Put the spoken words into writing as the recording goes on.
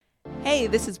Hey,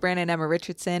 this is Brandon and Emma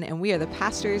Richardson, and we are the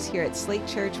pastors here at Slate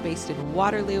Church based in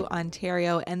Waterloo,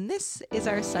 Ontario, and this is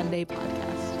our Sunday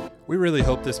podcast. We really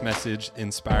hope this message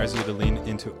inspires you to lean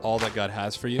into all that God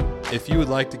has for you. If you would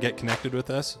like to get connected with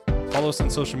us, follow us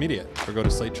on social media or go to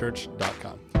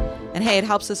slatechurch.com. And hey, it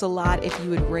helps us a lot if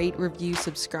you would rate, review,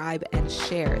 subscribe, and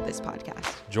share this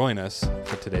podcast. Join us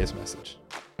for today's message.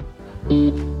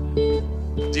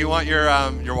 Do you want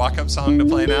your walk-up song to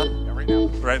play now? Yeah, right now.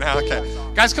 Right now? Okay.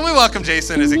 Guys, can we welcome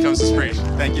Jason as he comes to preach?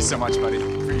 Thank you so much, buddy.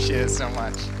 Appreciate it so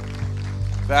much.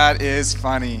 That is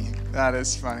funny. That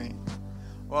is funny.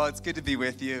 Well, it's good to be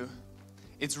with you.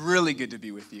 It's really good to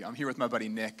be with you. I'm here with my buddy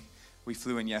Nick. We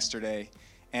flew in yesterday,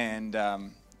 and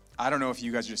I don't know if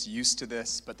you guys are just used to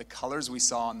this, but the colors we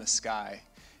saw in the sky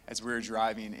as we were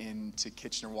driving into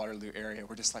Kitchener-Waterloo area,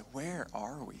 we're just like, where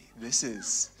are we? This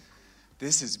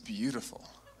is beautiful.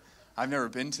 I've never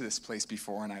been to this place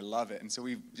before, and I love it. And so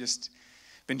we've just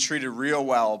been treated real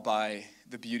well by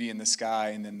the beauty in the sky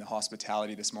and then the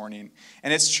hospitality this morning.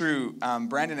 And it's true,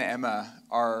 Brandon and Emma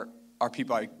are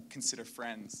people I consider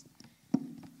friends.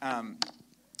 And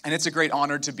it's a great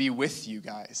honor to be with you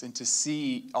guys and to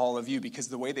see all of you, because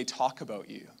the way they talk about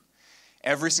you,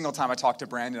 every single time I talk to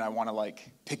Brandon, I want to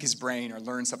pick his brain or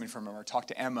learn something from him, or talk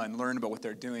to Emma and learn about what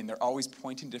they're doing. They're always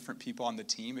pointing to different people on the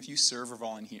team. If you serve or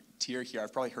volunteer here,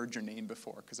 I've probably heard your name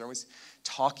before, because they're always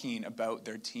talking about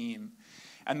their team.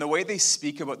 And the way they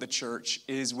speak about the church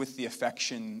is with the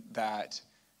affection that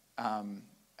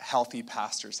healthy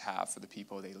pastors have for the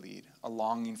people they lead, a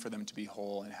longing for them to be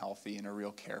whole and healthy and a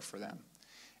real care for them.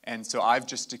 And so I've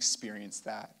just experienced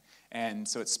that. And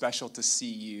so it's special to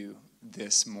see you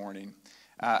this morning.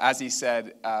 As he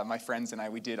said, my friends and I,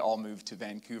 we did all move to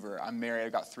Vancouver. I'm married,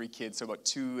 I've got 3 kids, so about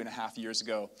 2.5 years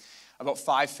ago, about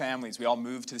 5 families, we all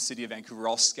moved to the city of Vancouver,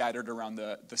 all scattered around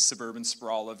the suburban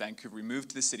sprawl of Vancouver. We moved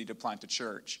to the city to plant a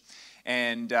church.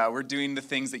 And we're doing the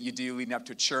things that you do leading up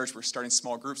to a church. We're starting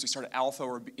small groups. We started Alpha.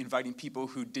 We're inviting people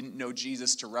who didn't know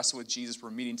Jesus to wrestle with Jesus. We're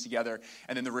meeting together.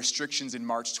 And then the restrictions in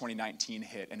March 2019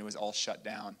 hit, and it was all shut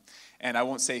down. And I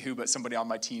won't say who, but somebody on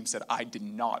my team said, I did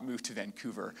not move to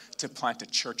Vancouver to plant a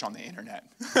church on the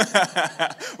internet.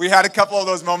 We had a couple of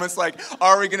those moments like,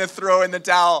 are we going to throw in the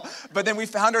towel? But then we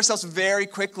found ourselves very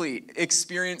quickly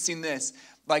experiencing this.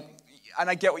 And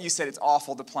I get what you said, it's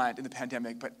awful to plant in the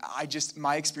pandemic, but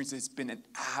my experience has been an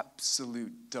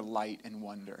absolute delight and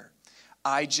wonder.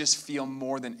 I just feel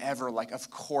more than ever of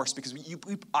course, because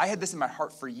I had this in my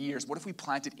heart for years. What if we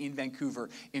planted in Vancouver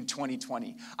in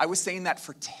 2020? I was saying that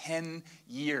for 10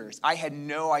 years. I had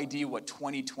no idea what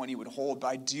 2020 would hold, but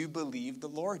I do believe the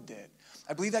Lord did.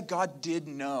 I believe that God did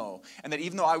know, and that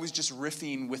even though I was just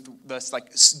riffing with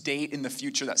this date in the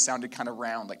future that sounded kind of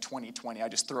round, like 2020, I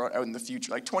just throw it out in the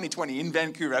future, like 2020 in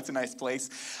Vancouver, that's a nice place.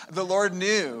 The Lord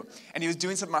knew, and he was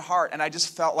doing something in my heart, and I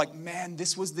just felt like, man,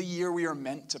 this was the year we were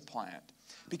meant to plant,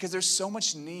 because there's so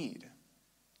much need.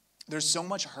 There's so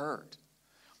much hurt.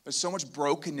 There's so much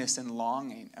brokenness and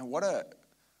longing, and what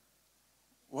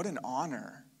an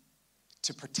honor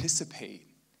to participate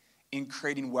in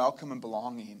creating welcome and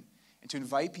belonging, and to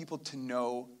invite people to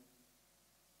know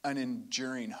an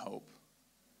enduring hope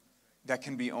that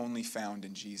can be only found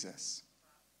in Jesus.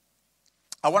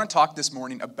 I want to talk this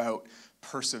morning about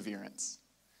perseverance.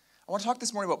 I want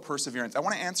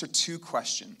to answer 2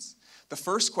 questions. The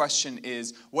first question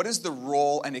is, what is the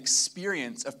role and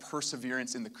experience of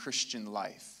perseverance in the Christian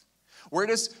life? Where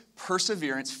does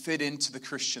perseverance fit into the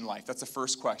Christian life? That's the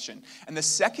first question. And the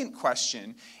second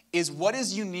question is, what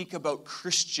is unique about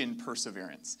Christian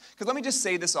perseverance? Because let me just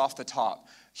say this off the top.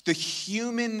 The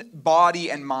human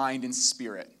body and mind and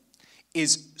spirit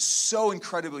is so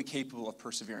incredibly capable of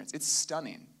perseverance. It's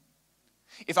stunning.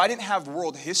 If I didn't have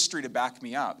world history to back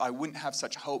me up, I wouldn't have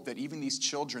such hope that even these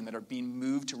children that are being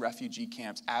moved to refugee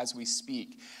camps as we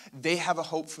speak, they have a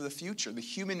hope for the future. The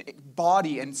human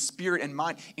body and spirit and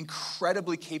mind,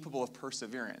 incredibly capable of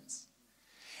perseverance.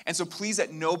 And so please,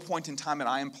 at no point in time am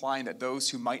I implying that those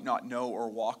who might not know or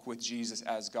walk with Jesus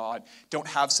as God don't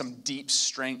have some deep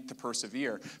strength to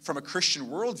persevere. From a Christian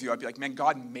worldview, I'd be like, man,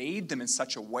 God made them in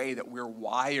such a way that we're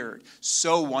wired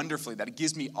so wonderfully that it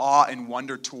gives me awe and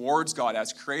wonder towards God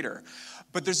as creator.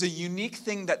 But there's a unique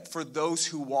thing that for those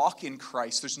who walk in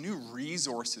Christ, there's new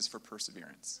resources for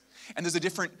perseverance. And there's a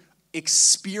different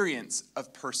experience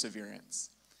of perseverance.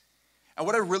 And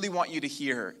what I really want you to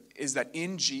hear is that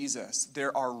in Jesus,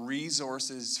 there are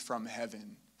resources from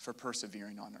heaven for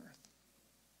persevering on earth.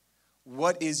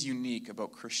 What is unique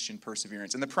about Christian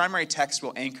perseverance? And the primary text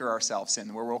we'll anchor ourselves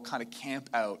in, where we'll kind of camp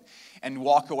out and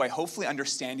walk away, hopefully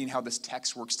understanding how this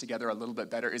text works together a little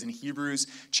bit better, is in Hebrews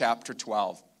chapter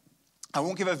 12. I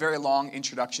won't give a very long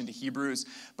introduction to Hebrews,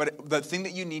 but the thing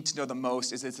that you need to know the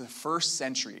most is it's a first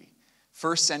century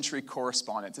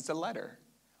correspondence. It's a letter.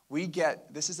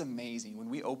 This is amazing. When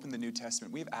we open the New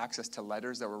Testament, we have access to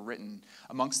letters that were written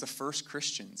amongst the first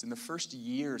Christians in the first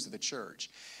years of the church.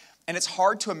 And it's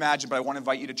hard to imagine, but I want to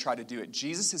invite you to try to do it.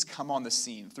 Jesus has come on the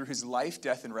scene. Through his life,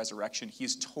 death, and resurrection, he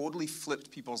has totally flipped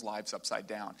people's lives upside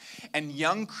down. And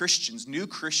young Christians, new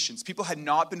Christians, people had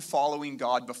not been following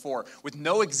God before, with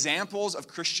no examples of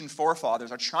Christian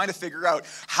forefathers, are trying to figure out,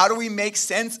 how do we make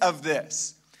sense of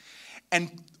this?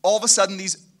 And all of a sudden,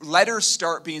 these letters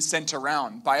start being sent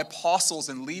around by apostles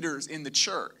and leaders in the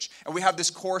church. And we have this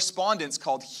correspondence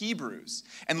called Hebrews.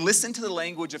 And listen to the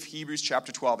language of Hebrews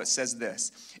chapter 12. It says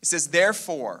this. It says,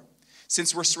 therefore,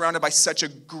 since we're surrounded by such a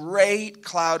great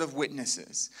cloud of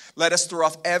witnesses, let us throw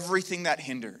off everything that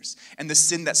hinders and the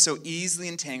sin that's so easily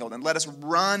entangled, and let us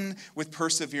run with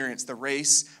perseverance the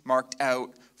race marked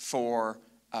out for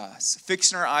us,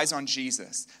 fixing our eyes on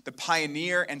Jesus, the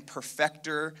pioneer and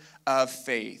perfecter of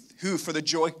faith, who for the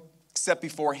joy set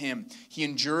before him, he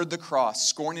endured the cross,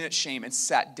 scorning its shame, and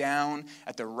sat down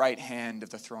at the right hand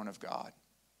of the throne of God.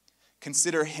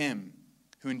 Consider him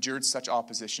who endured such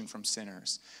opposition from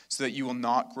sinners, so that you will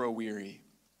not grow weary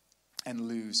and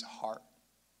lose heart.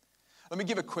 Let me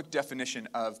give a quick definition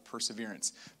of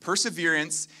perseverance.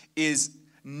 Perseverance is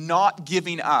not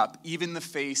giving up, even in the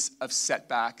face of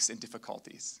setbacks and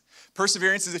difficulties.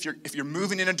 Perseverance is if you're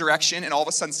moving in a direction and all of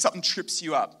a sudden something trips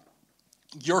you up.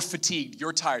 You're fatigued,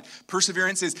 you're tired.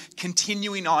 Perseverance is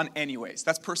continuing on anyways.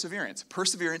 That's perseverance.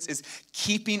 Perseverance is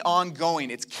keeping on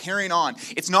going. It's carrying on.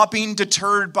 It's not being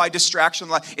deterred by distraction.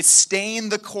 It's staying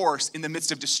the course in the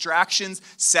midst of distractions,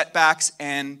 setbacks,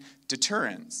 and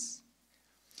deterrence.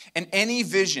 And any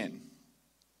vision,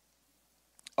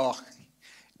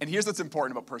 and here's what's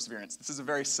important about perseverance. This is a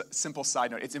very simple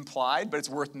side note. It's implied, but it's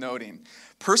worth noting.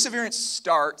 Perseverance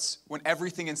starts when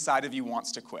everything inside of you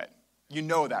wants to quit. You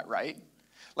know that, right?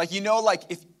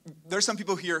 If there's some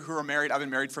people here who are married, I've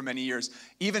been married for many years,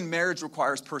 even marriage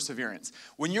requires perseverance.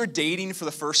 When you're dating for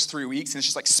the first 3 weeks and it's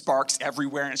just like sparks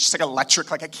everywhere and it's just like electric,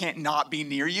 like I can't not be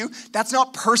near you, that's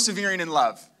not persevering in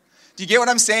love. Do you get what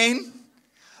I'm saying?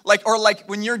 Or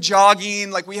when you're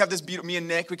jogging, we have this beautiful, me and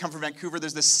Nick, we come from Vancouver,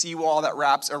 there's this seawall that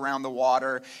wraps around the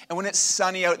water. And when it's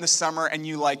sunny out in the summer and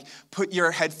you put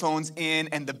your headphones in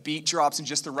and the beat drops in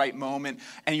just the right moment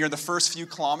and you're the first few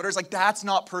kilometers, that's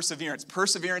not perseverance.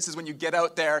 Perseverance is when you get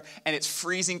out there and it's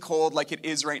freezing cold like it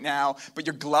is right now, but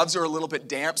your gloves are a little bit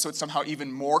damp, so it's somehow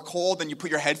even more cold. And you put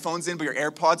your headphones in, but your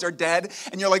AirPods are dead.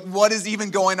 And you're like, what is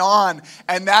even going on?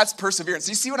 And that's perseverance.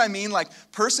 You see what I mean?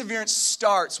 Perseverance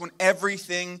starts when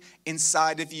everything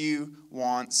inside of you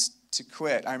wants to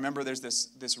quit. I remember there's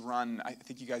this run, I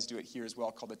think you guys do it here as well,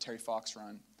 called the Terry Fox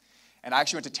Run. And I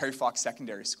actually went to Terry Fox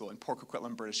Secondary School in Port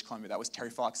Coquitlam, British Columbia. That was Terry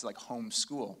Fox's home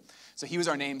school. So he was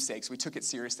our namesake, so we took it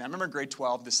seriously. I remember grade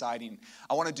 12 deciding,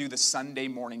 I want to do the Sunday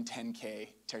morning 10K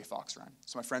Terry Fox Run.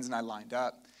 So my friends and I lined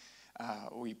up.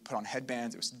 We put on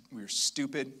headbands. We were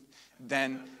stupid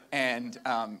then. And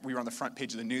we were on the front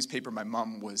page of the newspaper. My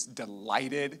mom was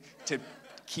delighted to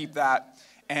keep that.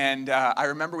 And I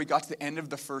remember we got to the end of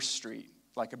the first street,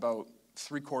 about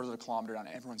 3/4 of a kilometer down,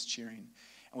 and everyone's cheering.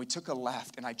 And we took a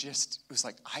left, and it was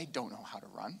I don't know how to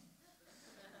run.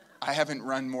 I haven't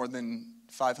run more than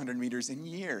 500 meters in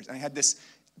years. And I had this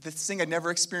thing I'd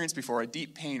never experienced before, a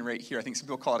deep pain right here. I think some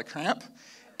people call it a cramp.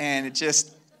 And it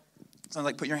just, so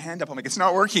I'm put your hand up. I'm it's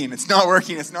not working. It's not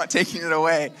working. It's not taking it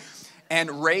away.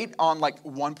 And right on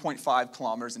 1.5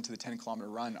 kilometers into the 10-kilometer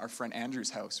run, our friend Andrew's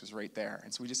house was right there.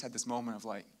 And so we just had this moment of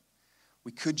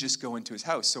we could just go into his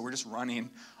house. So we're just running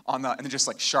and then just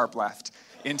sharp left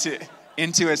into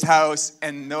his house.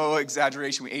 And no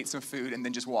exaggeration, we ate some food and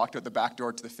then just walked out the back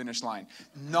door to the finish line.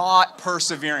 Not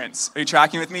perseverance. Are you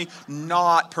tracking with me?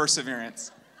 Not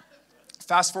perseverance.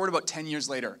 Fast forward about 10 years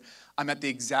later, I'm at the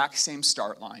exact same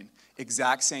start line,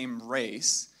 exact same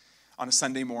race on a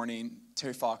Sunday morning,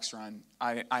 Terry Fox Run.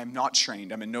 I am not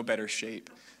trained. I'm in no better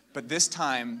shape. But this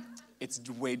time, it's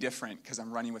way different because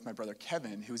I'm running with my brother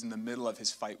Kevin, who's in the middle of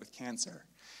his fight with cancer.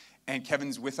 And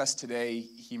Kevin's with us today.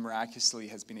 He miraculously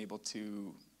has been able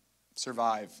to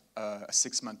survive a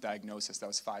 6-month diagnosis. That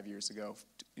was 5 years ago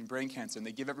in brain cancer. And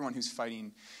they give everyone who's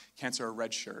fighting cancer a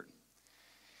red shirt.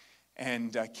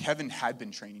 And Kevin had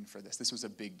been training for this. This was a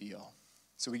big deal.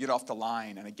 So we get off the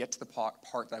line, and I get to the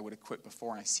part that I would have quit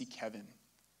before, and I see Kevin.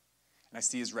 And I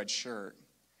see his red shirt.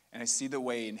 And I see the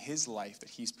way in his life that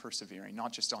he's persevering,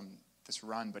 not just on this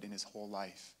run, but in his whole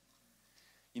life.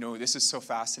 This is so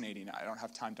fascinating. I don't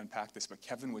have time to unpack this, but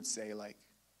Kevin would say,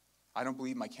 I don't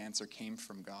believe my cancer came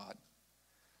from God.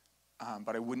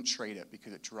 but I wouldn't trade it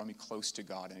because it drew me close to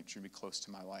God and it drew me close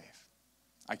to my life.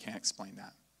 I can't explain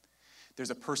that. There's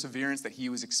a perseverance that he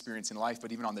was experiencing in life,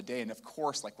 but even on the day, and of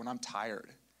course, like when I'm tired,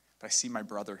 but I see my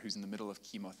brother who's in the middle of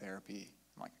chemotherapy,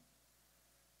 I'm like,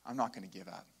 I'm not going to give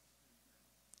up.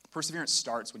 Perseverance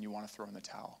starts when you want to throw in the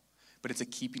towel, but it's a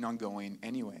keeping on going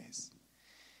anyways.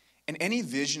 And any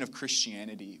vision of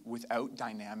Christianity without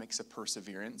dynamics of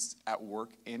perseverance at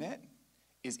work in it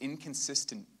is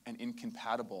inconsistent and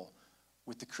incompatible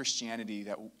with the Christianity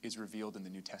that is revealed in the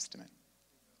New Testament.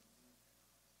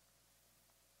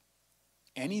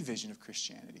 Any vision of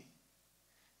Christianity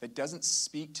that doesn't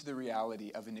speak to the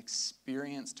reality of an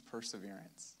experienced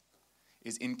perseverance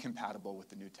is incompatible with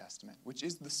the New Testament, which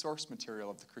is the source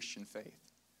material of the Christian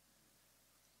faith.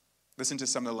 Listen to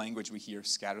some of the language we hear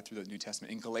scattered through the New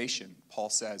Testament. In Galatians, Paul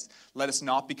says, "Let us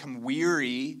not become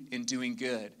weary in doing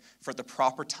good, for at the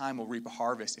proper time we'll reap a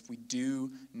harvest if we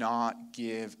do not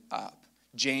give up."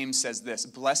 James says this,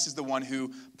 "Blessed is the one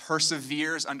who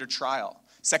perseveres under trial."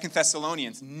 2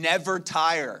 Thessalonians, "Never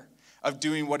tire of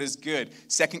doing what is good."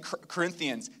 2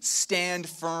 Corinthians, "Stand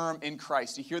firm in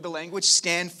Christ." You hear the language?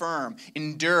 Stand firm,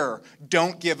 endure,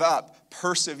 don't give up,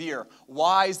 persevere.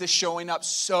 Why is this showing up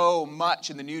so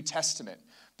much in the New Testament?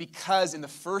 Because in the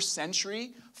first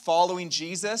century, following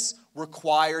Jesus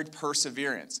required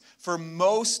perseverance. For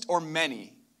most or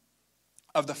many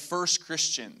of the first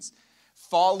Christians,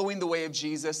 following the way of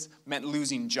Jesus meant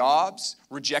losing jobs,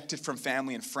 rejected from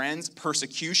family and friends,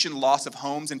 persecution, loss of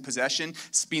homes and possession,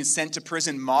 being sent to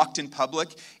prison, mocked in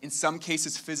public, in some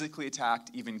cases physically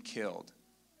attacked, even killed.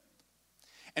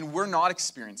 And we're not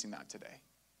experiencing that today.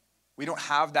 We don't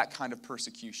have that kind of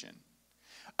persecution.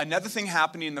 Another thing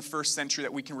happening in the first century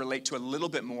that we can relate to a little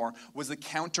bit more was the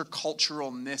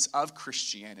counterculturalness of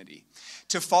Christianity.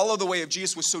 To follow the way of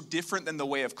Jesus was so different than the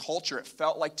way of culture. It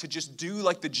felt like to just do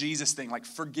like the Jesus thing, like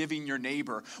forgiving your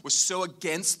neighbor, was so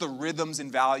against the rhythms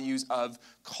and values of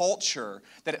culture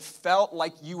that it felt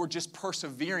like you were just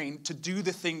persevering to do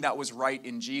the thing that was right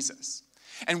in Jesus.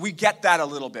 And we get that a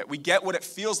little bit. We get what it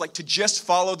feels like to just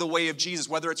follow the way of Jesus,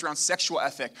 whether it's around sexual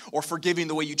ethic or forgiving,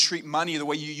 the way you treat money, the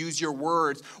way you use your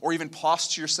words, or even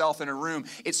posture yourself in a room.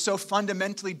 It's so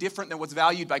fundamentally different than what's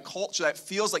valued by culture that it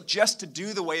feels like just to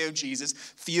do the way of Jesus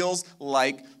feels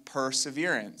like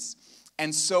perseverance.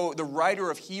 And so the writer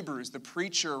of Hebrews, the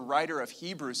preacher, writer of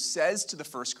Hebrews, says to the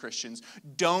first Christians,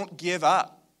 don't give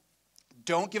up.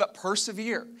 Don't give up,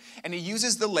 persevere. And he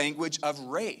uses the language of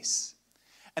race.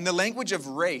 And the language of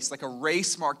race, like a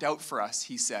race marked out for us,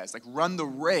 he says, like run the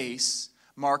race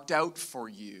marked out for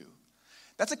you.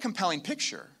 That's a compelling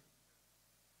picture.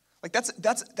 Like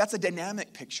that's a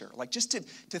dynamic picture. Like just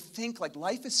to think like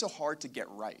life is so hard to get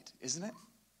right, isn't it?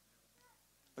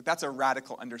 Like that's a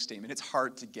radical understatement. It's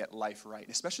hard to get life right,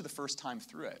 especially the first time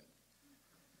through it.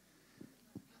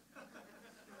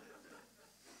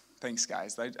 Thanks,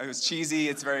 guys. It was cheesy.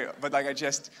 It's but like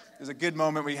it was a good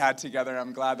moment we had together.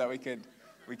 I'm glad that we could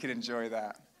enjoy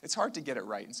that. It's hard to get it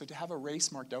right. And so to have a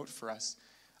race marked out for us,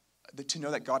 to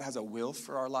know that God has a will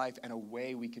for our life and a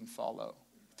way we can follow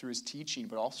through his teaching,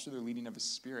 but also through the leading of his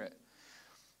Spirit,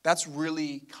 that's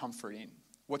really comforting.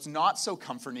 What's not so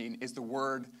comforting is the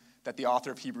word that the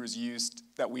author of Hebrews used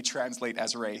that we translate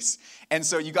as race. And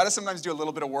so you got to sometimes do a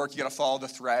little bit of work. You got to follow the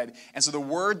thread. And so the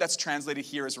word that's translated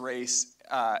here as race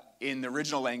in the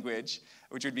original language,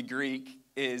 which would be Greek,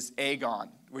 is agon,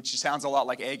 which sounds a lot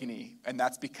like agony, and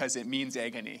that's because it means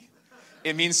agony.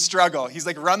 It means struggle. He's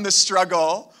like, run the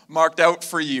struggle marked out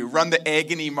for you. Run the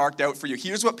agony marked out for you.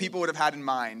 Here's what people would have had in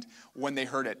mind when they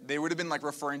heard it. They would have been like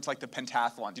referring to like the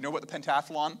pentathlon. Do you know what the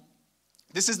pentathlon?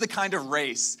 This is the kind of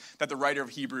race that the writer of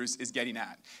Hebrews is getting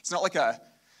at. It's not like a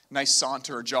nice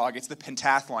saunter or jog. It's the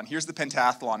pentathlon. Here's the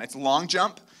pentathlon. It's long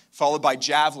jump, followed by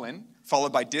javelin,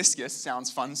 followed by discus. Sounds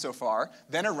fun so far.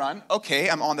 Then a run. Okay,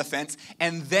 I'm on the fence.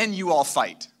 And then you all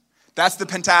fight. That's the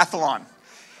pentathlon.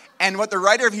 And what the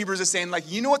writer of Hebrews is saying, like,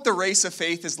 you know what the race of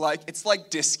faith is like? It's like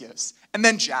discus, and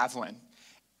then javelin,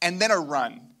 and then a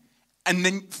run, and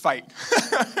then fight.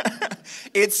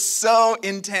 It's so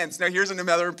intense. Now, here's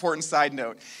another important side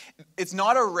note. It's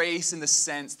not a race in the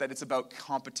sense that it's about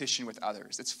competition with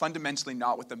others. It's fundamentally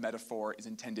not what the metaphor is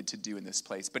intended to do in this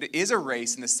place. But it is a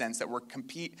race in the sense that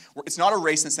it's not a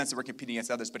race in the sense that we're competing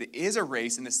against others, but it is a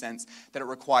race in the sense that it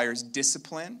requires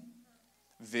discipline,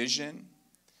 vision,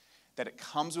 that it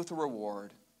comes with a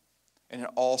reward, and it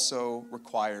also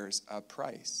requires a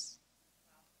price.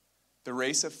 The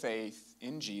race of faith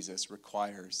in Jesus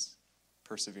requires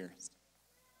perseverance.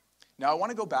 Now, I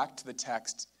want to go back to the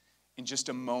text in just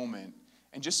a moment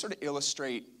and just sort of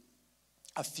illustrate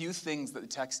a few things that the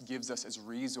text gives us as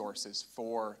resources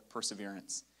for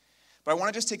perseverance. But I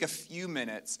want to just take a few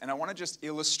minutes, and I want to just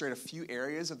illustrate a few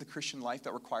areas of the Christian life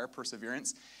that require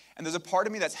perseverance. And there's a part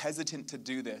of me that's hesitant to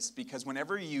do this, because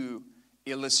whenever you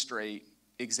illustrate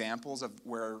examples of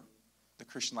where the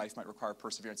Christian life might require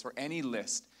perseverance, or any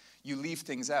list, you leave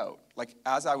things out. Like,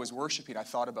 as I was worshiping, I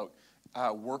thought about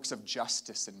works of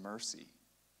justice and mercy.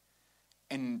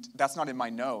 And that's not in my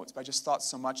notes, but I just thought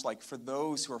so much, like, for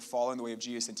those who are following the way of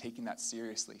Jesus and taking that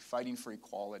seriously, fighting for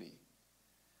equality,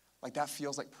 like, that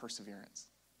feels like perseverance.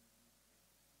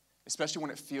 Especially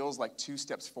when it feels like 2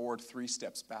 steps forward, 3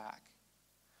 steps back.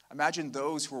 Imagine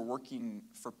those who are working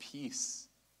for peace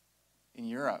in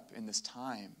Europe in this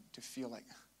time to feel like...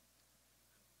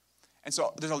 And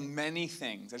so there's many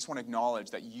things I just want to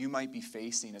acknowledge that you might be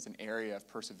facing as an area of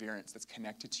perseverance that's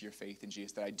connected to your faith in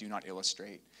Jesus that I do not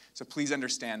illustrate. So please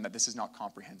understand that this is not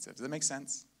comprehensive. Does that make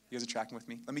sense? You guys are tracking with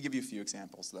me? Let me give you a few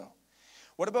examples, though.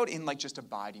 What about in, like, just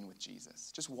abiding with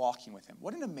Jesus, just walking with him?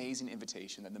 What an amazing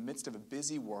invitation that in the midst of a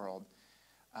busy world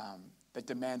that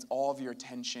demands all of your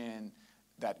attention,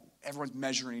 that everyone's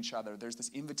measuring each other, there's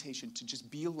this invitation to just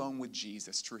be alone with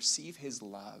Jesus, to receive his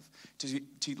love, to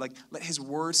like let his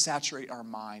word saturate our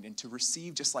mind, and to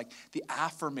receive just like the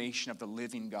affirmation of the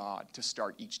living God to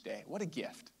start each day. What a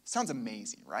gift. Sounds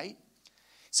amazing, right?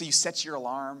 So you set your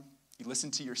alarm, you listen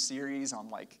to your series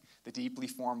on like the deeply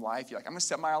formed life. You're like, I'm going to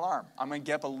set my alarm. I'm going to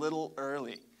get up a little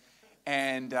early.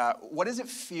 And what does it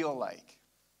feel like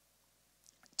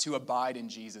to abide in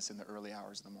Jesus in the early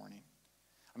hours of the morning?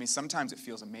 I mean, sometimes it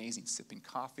feels amazing, sipping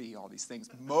coffee, all these things.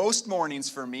 Most mornings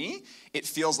for me, it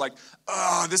feels like,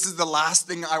 oh, this is the last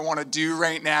thing I want to do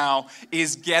right now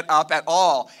is get up at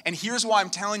all. And here's why I'm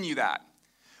telling you that.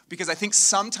 Because I think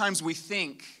sometimes we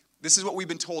think, this is what we've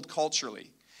been told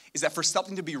culturally, is that for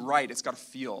something to be right, it's got to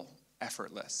feel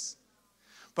effortless.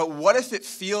 But what if it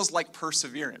feels like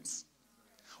perseverance?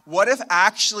 What if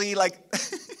actually, like,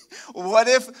 what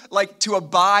if, like, to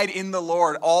abide in the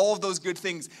Lord, all of those good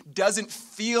things, doesn't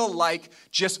feel like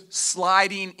just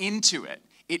sliding into it?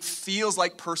 It feels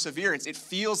like perseverance. It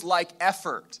feels like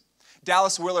effort.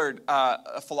 Dallas Willard,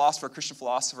 a philosopher, a Christian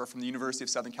philosopher from the University of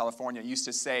Southern California, used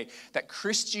to say that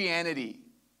Christianity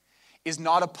is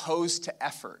not opposed to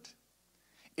effort.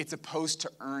 It's opposed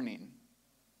to earning.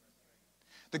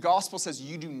 The gospel says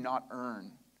you do not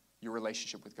earn your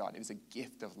relationship with God. It is a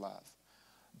gift of love.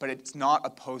 But it's not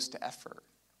opposed to effort.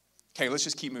 Okay, let's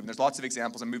just keep moving. There's lots of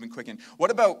examples. I'm moving quick in.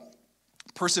 What about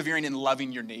persevering in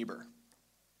loving your neighbor?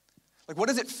 Like, what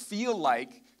does it feel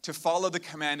like to follow the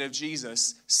command of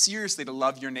Jesus seriously, to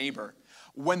love your neighbor?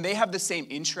 When they have the same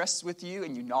interests with you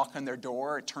and you knock on their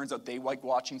door, it turns out they like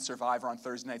watching Survivor on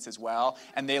Thursday nights as well,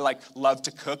 and they like love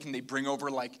to cook, and they bring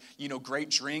over like, you know, great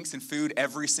drinks and food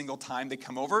every single time they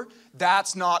come over.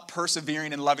 That's not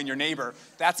persevering and loving your neighbor.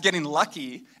 That's getting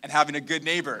lucky and having a good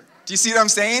neighbor. Do you see what I'm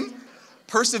saying?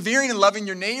 Persevering and loving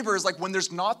your neighbor is like when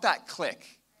there's not that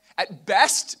click. At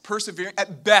best, persevering,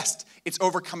 at best, it's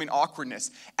overcoming awkwardness.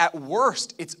 At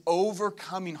worst, it's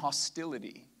overcoming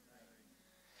hostility.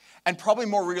 And probably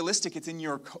more realistic, it's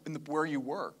where you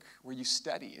work, where you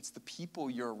study. It's the people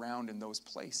you're around in those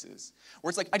places. Where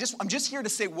it's like, I'm just here to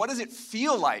say, what does it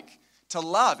feel like to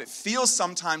love? It feels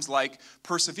sometimes like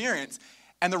perseverance.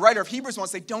 And the writer of Hebrews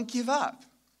wants to say, don't give up.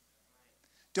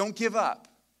 Don't give up.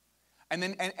 And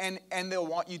then and they'll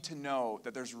want you to know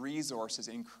that there's resources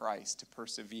in Christ to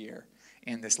persevere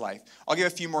in this life. I'll give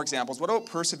a few more examples. What about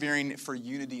persevering for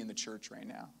unity in the church right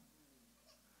now?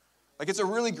 Like, it's a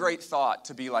really great thought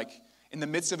to be like, in the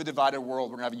midst of a divided world,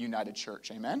 we're going to have a united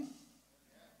church. Amen?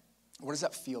 What does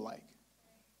that feel like?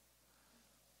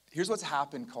 Here's what's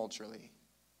happened culturally.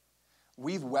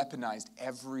 We've weaponized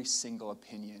every single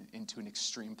opinion into an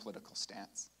extreme political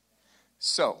stance.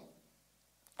 So,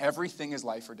 everything is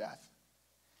life or death.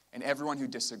 And everyone who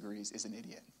disagrees is an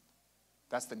idiot.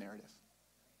 That's the narrative.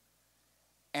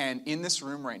 And in this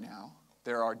room right now,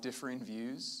 there are differing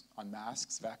views on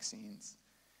masks, vaccines,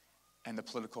 and the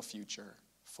political future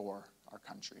for our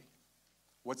country.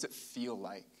 What's it feel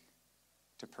like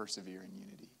to persevere in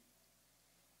unity?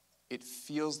 It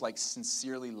feels like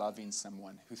sincerely loving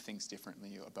someone who thinks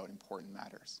differently about important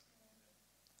matters.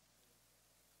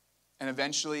 And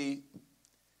eventually,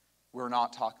 we're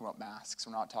not talking about masks,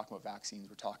 we're not talking about vaccines,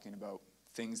 we're talking about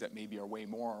things that maybe are way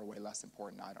more or way less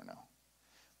important, I don't know.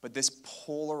 But this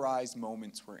polarized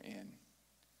moments we're in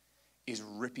is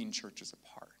ripping churches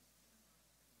apart.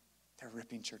 They're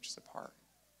ripping churches apart.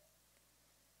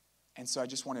 And so I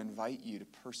just want to invite you to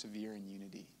persevere in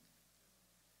unity,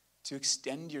 to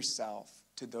extend yourself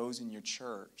to those in your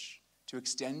church, to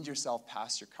extend yourself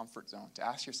past your comfort zone, to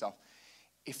ask yourself,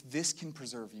 if this can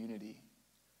preserve unity,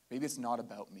 maybe it's not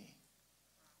about me.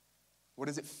 What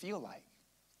does it feel like?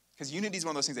 Because unity is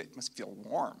one of those things that must feel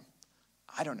warm.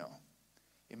 I don't know.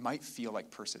 It might feel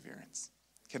like perseverance.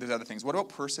 Okay, there's other things. What about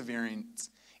perseverance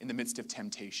in the midst of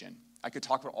temptation? I could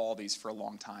talk about all these for a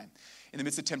long time. In the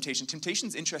midst of temptation, temptation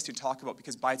is interesting to talk about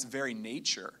because by its very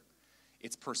nature,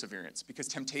 it's perseverance. Because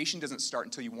temptation doesn't start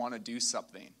until you want to do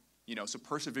something. So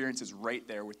perseverance is right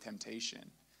there with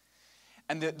temptation.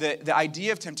 And the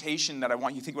idea of temptation that I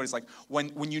want you to think about is like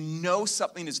when you know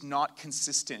something is not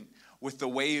consistent with the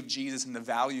way of Jesus and the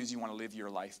values you want to live your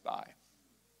life by.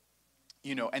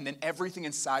 And then everything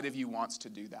inside of you wants to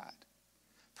do that.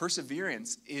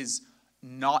 Perseverance is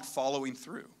not following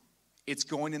through. It's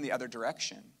going in the other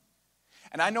direction.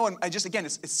 And I know,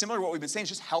 it's similar to what we've been saying.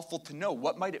 It's just helpful to know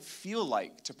what might it feel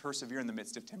like to persevere in the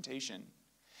midst of temptation.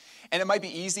 And it might be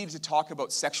easy to talk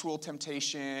about sexual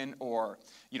temptation or,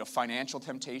 financial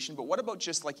temptation, but what about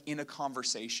just like in a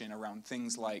conversation around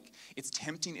things like, it's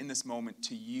tempting in this moment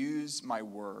to use my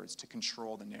words to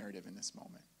control the narrative in this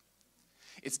moment.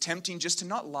 It's tempting just to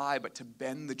not lie, but to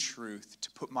bend the truth,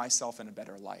 to put myself in a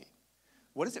better light.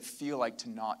 What does it feel like to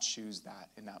not choose that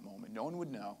in that moment? No one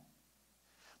would know.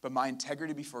 But my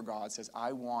integrity before God says,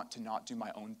 I want to not do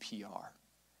my own PR.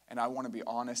 And I want to be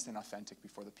honest and authentic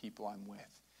before the people I'm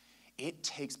with. It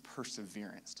takes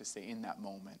perseverance to say in that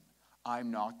moment,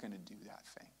 I'm not going to do that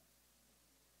thing.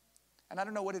 And I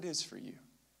don't know what it is for you.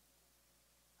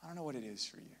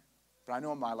 But I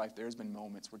know in my life there's been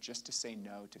moments where just to say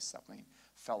no to something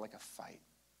felt like a fight.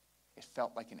 It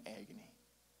felt like an agony.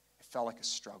 It felt like a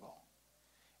struggle.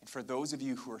 And for those of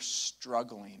you who are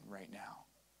struggling right now,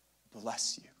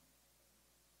 bless you.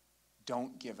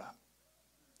 Don't give up.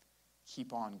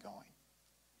 Keep on going.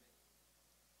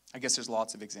 I guess there's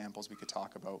lots of examples we could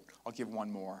talk about. I'll give one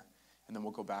more, and then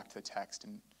we'll go back to the text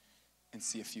and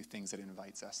see a few things that it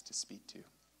invites us to speak to.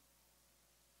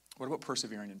 What about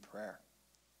persevering in prayer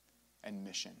and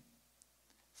mission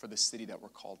for the city that we're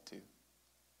called to?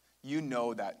 You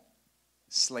know that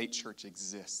Slate Church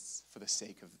exists for the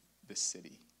sake of this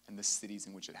city and the cities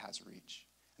in which it has reach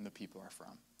and the people are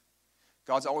from.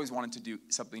 God's always wanted to do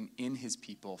something in his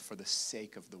people for the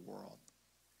sake of the world.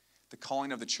 The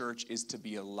calling of the church is to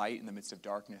be a light in the midst of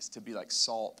darkness, to be like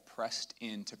salt pressed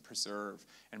in to preserve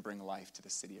and bring life to the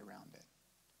city around it.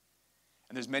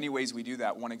 And there's many ways we do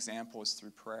that. One example is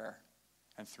through prayer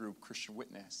and through Christian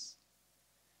witness.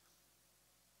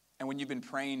 And when you've been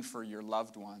praying for your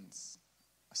loved ones,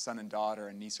 a son and daughter,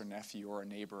 a niece or nephew, or a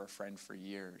neighbor or friend for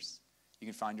years, you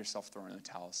can find yourself throwing in the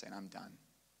towel saying, I'm done.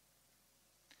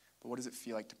 But what does it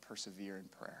feel like to persevere in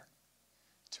prayer?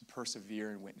 To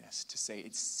persevere in witness, to say,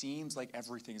 it seems like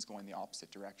everything is going the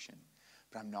opposite direction,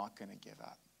 but I'm not going to give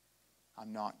up.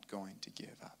 I'm not going to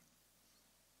give up.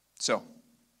 So,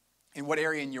 in what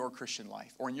area in your Christian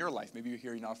life, or in your life, maybe you're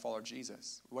here, you're not a follower of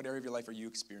Jesus, what area of your life are you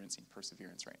experiencing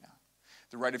perseverance right now?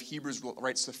 The writer of Hebrews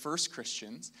writes to the first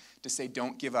Christians to say,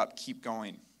 don't give up, keep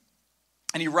going.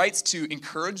 And he writes to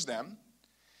encourage them,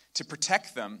 to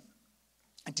protect them,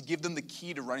 and to give them the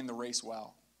key to running the race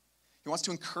well. He wants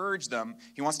to encourage them,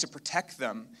 he wants to protect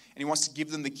them, and he wants to give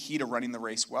them the key to running the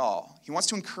race well. He wants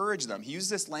to encourage them. He uses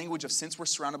this language of, since we're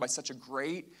surrounded by such a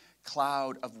great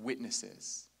cloud of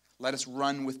witnesses, let us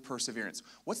run with perseverance.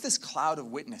 What's this cloud of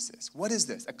witnesses? What is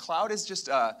this? A cloud is just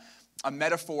a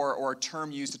metaphor or a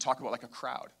term used to talk about like a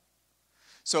crowd.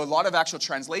 So a lot of actual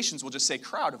translations will just say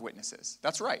crowd of witnesses.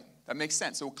 That's right. That makes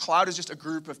sense. So a cloud is just a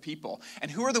group of people.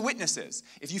 And who are the witnesses?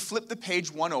 If you flip the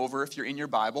page one over, if you're in your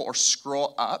Bible, or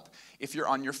scroll up, if you're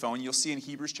on your phone, you'll see in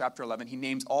Hebrews chapter 11, he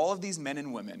names all of these men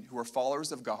and women who were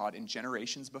followers of God in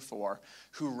generations before,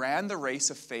 who ran the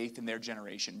race of faith in their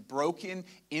generation. Broken,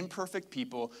 imperfect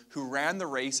people who ran the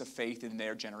race of faith in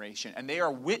their generation. And they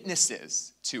are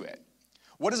witnesses to it.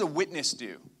 What does a witness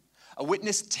do? A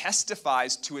witness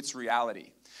testifies to its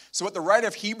reality. So what the writer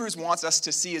of Hebrews wants us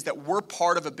to see is that we're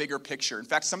part of a bigger picture. In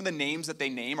fact, some of the names that they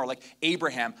name are like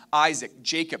Abraham, Isaac,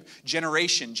 Jacob,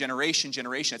 generation.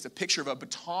 It's a picture of a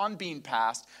baton being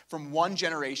passed from one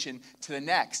generation to the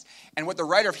next. And what the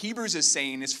writer of Hebrews is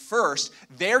saying is, first,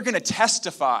 they're going to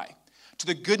testify to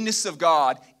the goodness of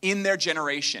God in their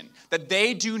generation, that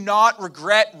they do not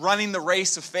regret running the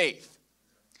race of faith.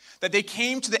 That they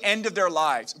came to the end of their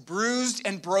lives, bruised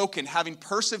and broken, having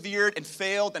persevered and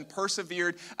failed and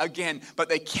persevered again. But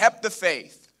they kept the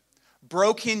faith.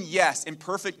 Broken, yes.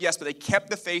 Imperfect, yes. But they kept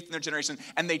the faith in their generation.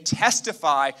 And they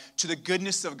testify to the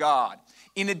goodness of God.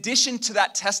 In addition to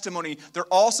that testimony, they're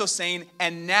also saying,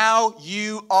 and now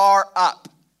you are up.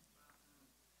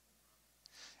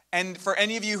 And for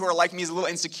any of you who are like me, is a little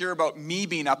insecure about me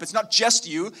being up, it's not just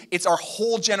you. It's our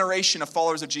whole generation of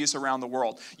followers of Jesus around the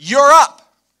world. You're up.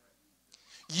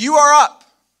 You are up.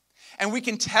 And we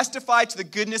can testify to the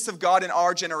goodness of God in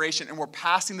our generation, and we're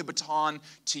passing the baton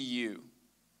to you.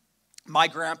 My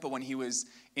grandpa, when he was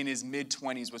in his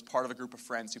mid-20s, was part of a group of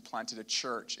friends who planted a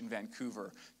church in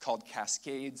Vancouver called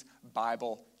Cascades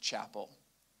Bible Chapel.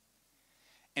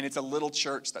 And it's a little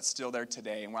church that's still there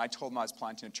today. And when I told him I was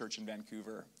planting a church in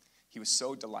Vancouver, he was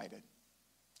so delighted.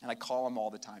 And I call him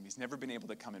all the time. He's never been able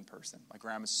to come in person. My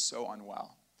grandma's so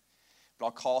unwell. But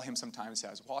I'll call him sometimes and say,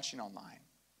 I was watching online.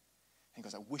 And he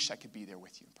goes, I wish I could be there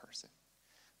with you in person.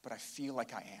 But I feel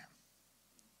like I am.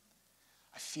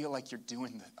 I feel like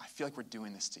we're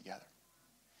doing this together.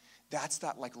 That's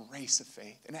that like race of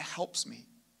faith. And it helps me.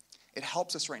 It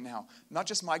helps us right now. Not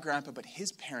just my grandpa, but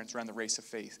his parents ran the race of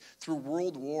faith. Through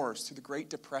world wars, through the Great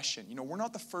Depression. You know, we're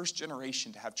not the first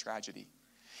generation to have tragedy.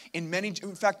 In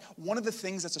fact, one of the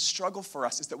things that's a struggle for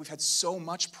us is that we've had so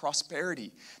much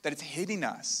prosperity that it's hitting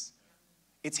us.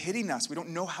 It's hitting us. We don't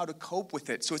know how to cope with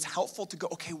it. So it's helpful to go,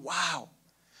 okay, wow.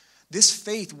 This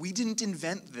faith, we didn't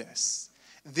invent this.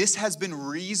 This has been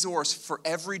resourced for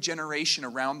every generation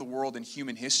around the world in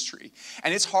human history.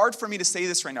 And it's hard for me to say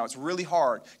this right now. It's really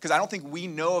hard because I don't think we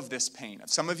know of this pain.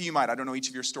 Some of you might. I don't know each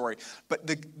of your story. But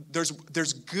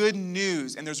there's good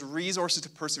news and there's resources to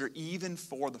persevere even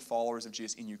for the followers of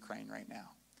Jesus in Ukraine right now.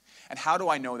 And how do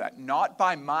I know that? Not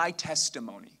by my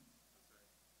testimony,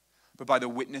 but by the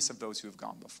witness of those who have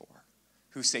gone before,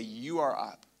 who say, you are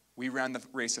up. We ran the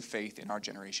race of faith in our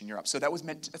generation. You're up. So that's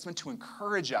meant to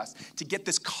encourage us to get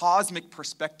this cosmic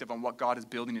perspective on what God is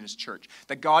building in his church.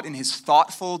 That God, in his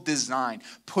thoughtful design,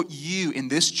 put you in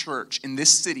this church, in this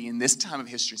city, in this time of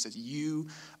history, says, you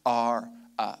are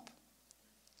up.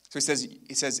 So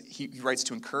he writes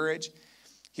to encourage.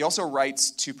 He also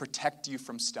writes to protect you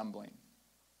from stumbling.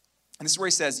 And this is where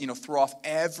he says, throw off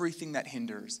everything that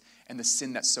hinders and the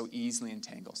sin that so easily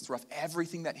entangles. Throw off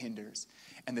everything that hinders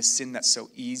and the sin that so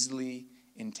easily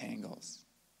entangles.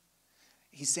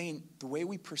 He's saying the way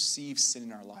we perceive sin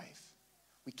in our life,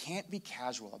 we can't be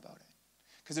casual about it.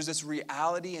 Because there's this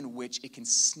reality in which it can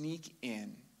sneak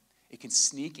in. It can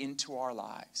sneak into our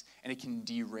lives, and it can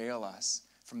derail us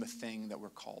from the thing that we're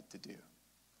called to do.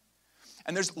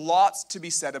 And there's lots to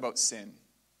be said about sin.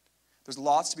 There's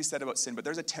lots to be said about sin, but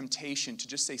there's a temptation to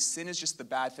just say sin is just the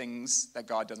bad things that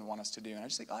God doesn't want us to do. And I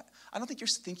just think, I don't think you're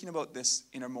thinking about this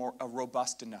in a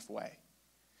robust enough way.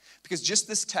 Because just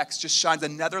this text just shines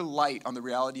another light on the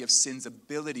reality of sin's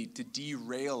ability to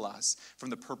derail us from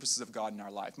the purposes of God in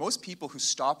our life. Most people who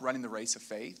stop running the race of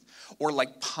faith or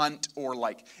like punt or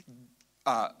like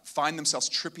find themselves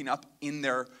tripping up in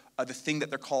the thing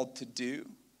that they're called to do,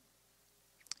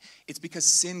 it's because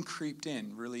sin creeped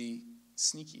in really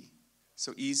sneaky.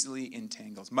 So easily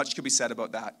entangles. Much could be said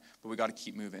about that, but we got to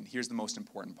keep moving. Here's the most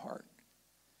important part.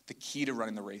 The key to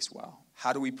running the race well.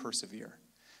 How do we persevere?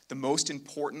 The most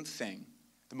important thing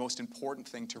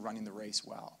to running the race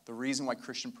well, the reason why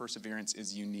Christian perseverance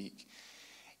is unique,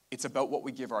 it's about what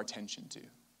we give our attention to.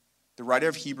 The writer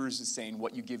of Hebrews is saying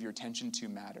what you give your attention to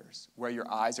matters. Where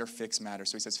your eyes are fixed matters.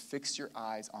 So he says, fix your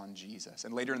eyes on Jesus.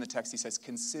 And later in the text he says,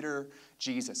 consider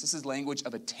Jesus. This is language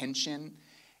of attention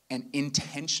and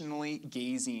intentionally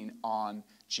gazing on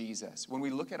Jesus. When we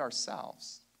look at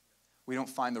ourselves, we don't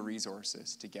find the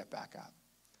resources to get back up.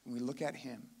 When we look at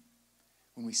him,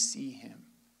 when we see him,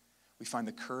 we find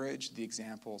the courage, the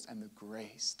examples, and the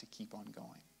grace to keep on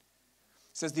going.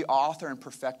 It says the author and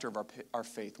perfecter of our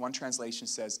faith. One translation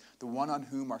says, the one on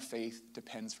whom our faith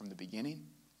depends from the beginning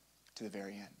to the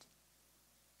very end.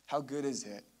 How good is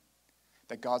it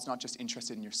that God's not just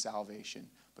interested in your salvation,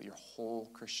 but your whole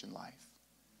Christian life?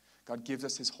 God gives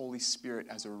us his Holy Spirit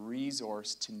as a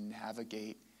resource to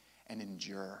navigate and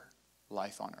endure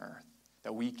life on earth,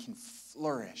 that we can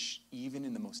flourish even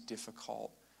in the most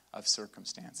difficult of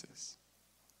circumstances.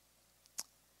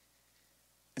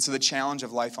 And so the challenge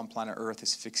of life on planet Earth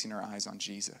is fixing our eyes on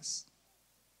Jesus,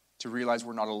 to realize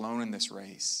we're not alone in this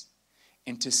race,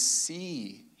 and to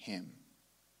see him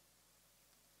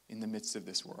in the midst of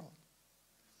this world.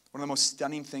 One of the most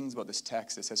stunning things about this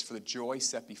text, it says, for the joy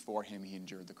set before him, he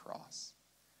endured the cross.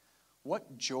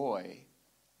 What joy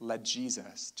led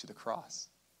Jesus to the cross?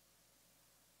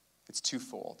 It's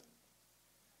twofold.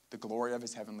 The glory of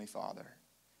his heavenly Father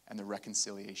and the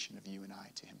reconciliation of you and I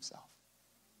to himself.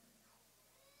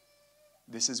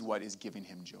 This is what is giving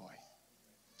him joy.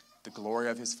 The glory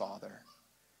of his Father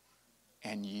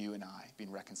and you and I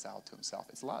being reconciled to himself.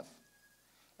 It's love.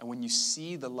 And when you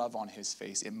see the love on his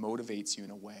face, it motivates you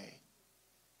in a way.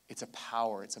 It's a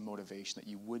power, it's a motivation that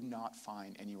you would not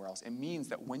find anywhere else. It means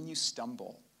that when you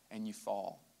stumble and you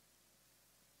fall,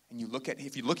 and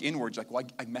if you look inwards, like, well,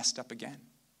 I messed up again.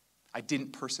 I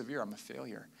didn't persevere, I'm a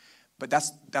failure. But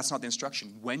that's not the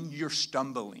instruction. When you're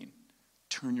stumbling,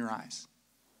 Turn your eyes.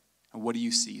 And what do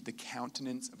you see? The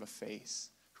countenance of a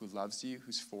face who loves you,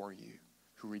 who's for you,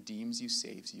 who redeems you,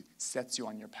 saves you, sets you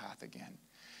on your path again.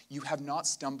 You have not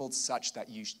stumbled such that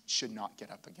you should not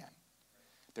get up again.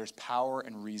 There's power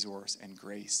and resource and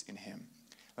grace in him.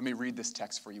 Let me read this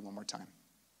text for you one more time.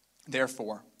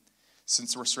 Therefore,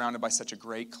 since we're surrounded by such a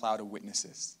great cloud of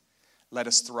witnesses, let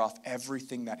us throw off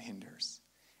everything that hinders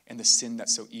and the sin that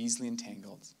so easily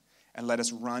entangles, and let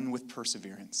us run with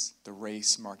perseverance the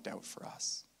race marked out for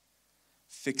us,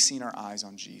 fixing our eyes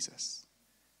on Jesus,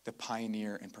 the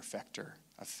pioneer and perfecter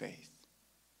of faith.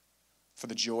 For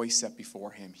the joy set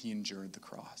before him, he endured the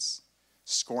cross,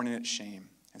 scorning its shame,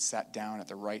 and sat down at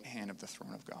the right hand of the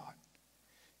throne of God.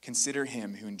 Consider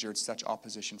him who endured such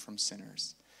opposition from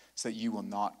sinners, so that you will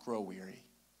not grow weary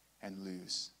and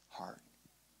lose heart.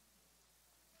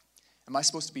 Am I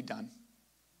supposed to be done?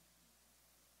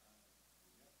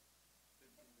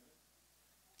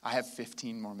 I have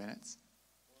 15 more minutes.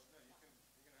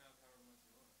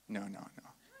 No.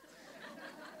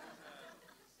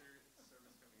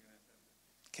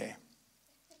 Okay,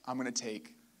 I'm going to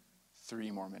take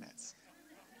 3 more minutes.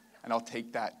 And I'll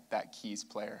take that keys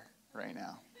player right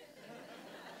now.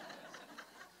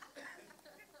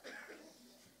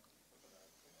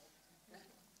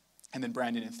 And then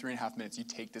Brandon, in 3.5 minutes, you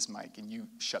take this mic and you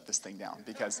shut this thing down,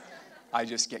 because I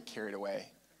just get carried away.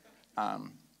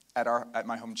 At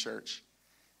my home church,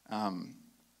 I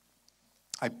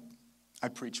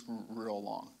preach real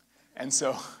long. And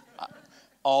so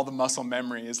all the muscle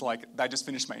memory is like, I just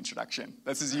finished my introduction.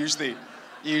 This is usually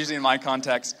in my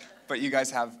context. But you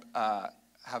guys have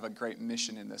a great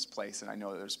mission in this place, and I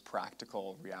know there's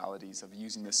practical realities of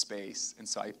using this space. And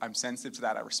so I'm sensitive to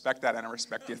that. I respect that, and I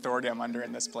respect the authority I'm under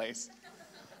in this place.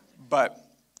 But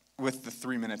with the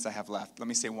 3 minutes I have left, let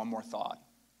me say one more thought.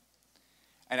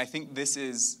 And I think this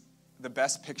is the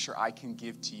best picture I can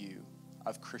give to you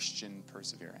of Christian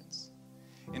perseverance.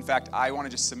 In fact, I want to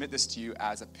just submit this to you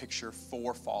as a picture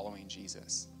for following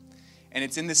Jesus. And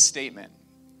it's in this statement.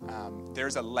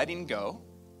 There's a letting go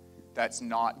that's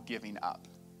not giving up.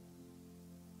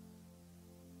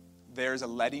 There's a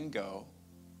letting go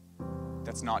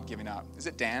that's not giving up. Is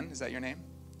it Dan? Is that your name?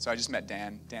 So I just met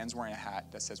Dan. Dan's wearing a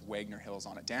hat that says Wagner Hills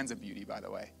on it. Dan's a beauty, by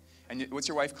the way. And what's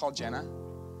your wife called? Jenna?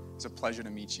 It's a pleasure to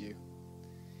meet you.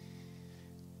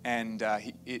 And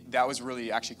that was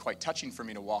really actually quite touching for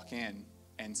me to walk in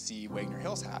and see Wagner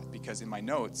Hills hat, because in my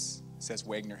notes it says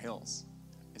Wagner Hills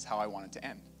is how I want it to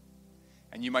end.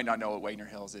 And you might not know what Wagner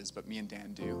Hills is, but me and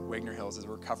Dan do. Wagner Hills is a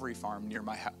recovery farm near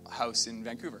my house in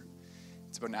Vancouver.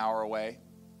 It's about an hour away.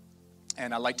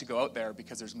 And I like to go out there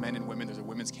because there's men and women. There's a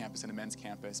women's campus and a men's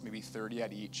campus, maybe 30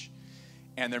 at each.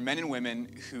 And they're men and women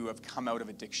who have come out of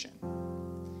addiction.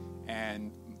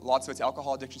 And lots of it's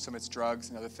alcohol addiction, some of it's drugs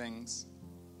and other things.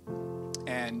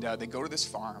 And they go to this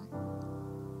farm,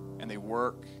 and they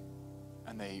work,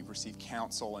 and they receive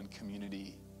counsel and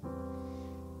community.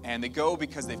 And they go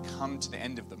because they've come to the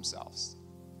end of themselves.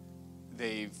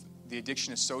 The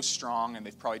addiction is so strong, and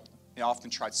they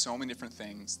often tried so many different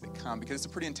things. They come because it's a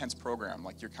pretty intense program.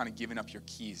 Like, you're kind of giving up your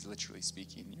keys, literally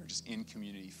speaking. You're just in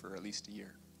community for at least a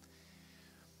year.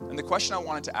 And the question I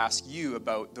wanted to ask you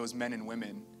about those men and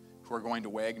women who are going to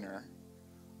Wagner,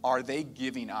 are they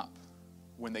giving up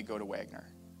when they go to Wagner?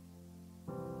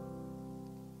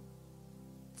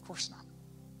 Of course not.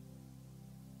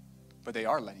 But they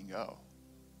are letting go.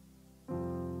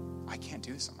 I can't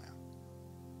do this on my own.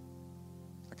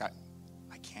 Like,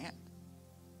 I can't.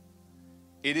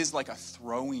 It is like a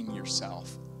throwing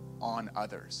yourself on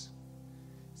others.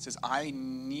 It says, I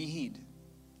need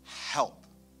help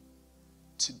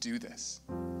to do this,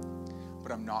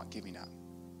 but I'm not giving up.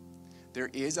 There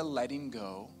is a letting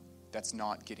go that's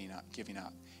not giving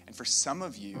up. And for some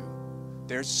of you,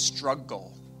 there's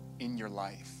struggle in your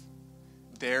life.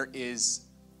 There is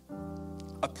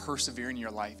a persevering in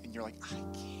your life, and you're like, I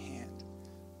can't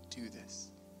do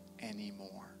this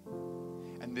anymore.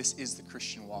 And this is the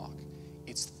Christian walk.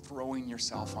 It's throwing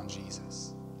yourself on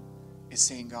Jesus. It's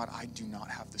saying, God, I do not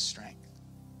have the strength.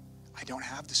 I don't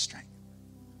have the strength.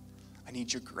 I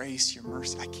need your grace, your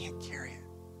mercy. I can't carry it.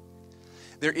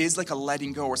 There is like a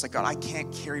letting go where it's like, God, I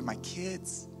can't carry my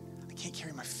kids. I can't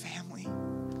carry my family.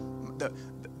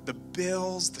 The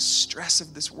bills, the stress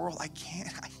of this world, I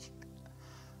can't.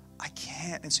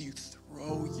 And so you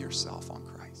throw yourself on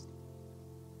Christ.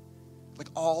 Like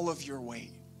all of your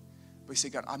weight. But you say,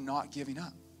 God, I'm not giving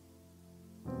up.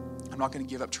 I'm not going to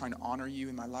give up trying to honor you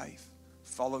in my life.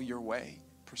 Follow your way.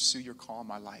 Pursue your call in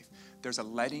my life. There's a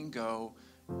letting go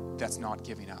that's not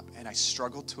giving up. And I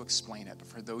struggle to explain it. But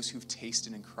for those who've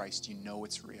tasted in Christ, you know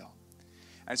it's real.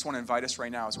 I just want to invite us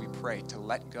right now as we pray to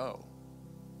let go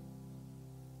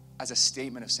as a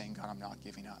statement of saying, God, I'm not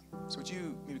giving up. So would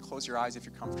you maybe close your eyes if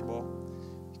you're comfortable?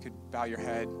 You could bow your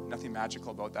head. Nothing magical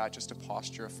about that, just a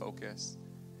posture of focus.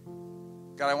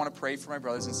 God, I want to pray for my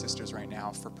brothers and sisters right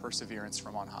now for perseverance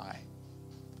from on high.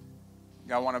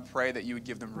 God, I want to pray that you would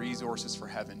give them resources for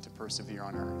heaven to persevere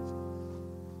on earth.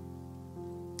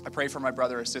 I pray for my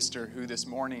brother or sister who this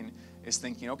morning is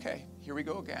thinking, okay, here we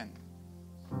go again.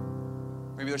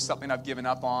 Maybe there's something I've given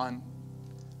up on,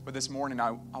 but this morning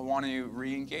I want to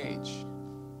re-engage.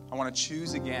 I want to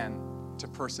choose again to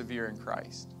persevere in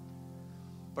Christ.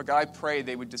 But God, I pray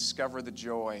they would discover the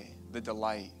joy, the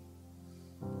delight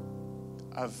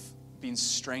of being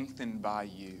strengthened by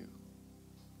you,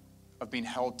 of being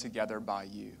held together by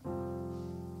you.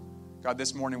 God,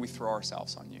 this morning we throw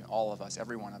ourselves on you, all of us,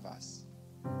 every one of us.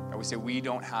 God, we say we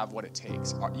don't have what it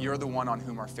takes. You're the one on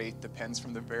whom our faith depends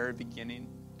from the very beginning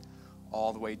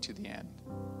all the way to the end.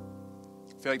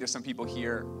 I feel like there's some people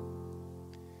here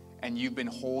and you've been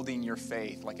holding your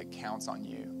faith like it counts on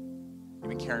you. You've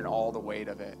been carrying all the weight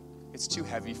of it. It's too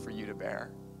heavy for you to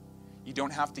bear. You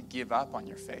don't have to give up on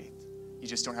your faith. You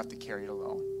just don't have to carry it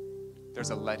alone.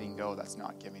 There's a letting go that's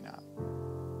not giving up.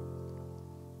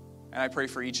 And I pray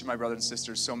for each of my brothers and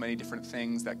sisters, so many different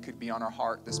things that could be on our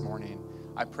heart this morning.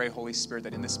 I pray, Holy Spirit,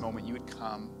 that in this moment you would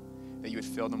come, that you would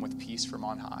fill them with peace from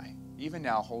on high. Even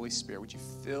now, Holy Spirit, would you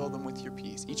fill them with your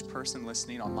peace? Each person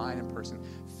listening online in person,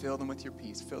 fill them with your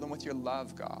peace. Fill them with your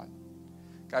love, God.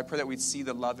 God, I pray that we'd see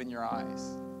the love in your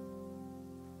eyes.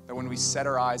 That when we set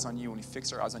our eyes on you, when we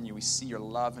fix our eyes on you, we see your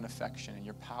love and affection and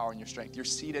your power and your strength. You're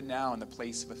seated now in the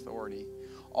place of authority.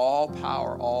 All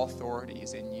power, all authority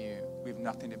is in you. We have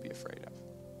nothing to be afraid of.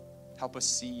 Help us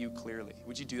see you clearly.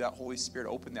 Would you do that, Holy Spirit?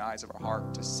 Open the eyes of our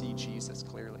heart to see Jesus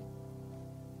clearly.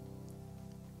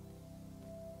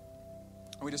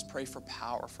 And we just pray for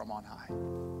power from on high.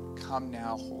 Come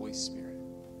now, Holy Spirit.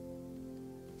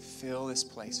 Fill this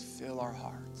place. Fill our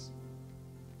hearts.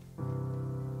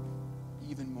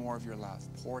 Even more of your love.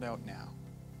 Pour it out now.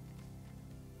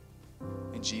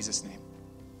 In Jesus' name.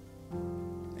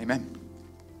 Amen.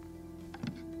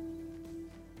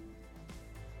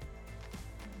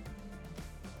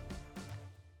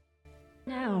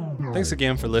 Thanks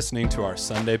again for listening to our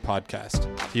Sunday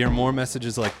podcast. To hear more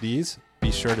messages like these,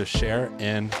 be sure to share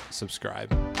and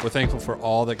subscribe. We're thankful for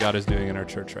all that God is doing in our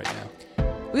church right now.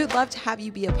 We would love to have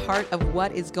you be a part of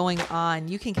what is going on.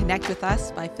 You can connect with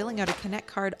us by filling out a Connect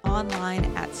card online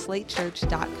at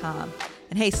slatechurch.com.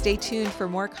 And hey, stay tuned for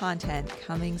more content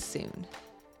coming soon.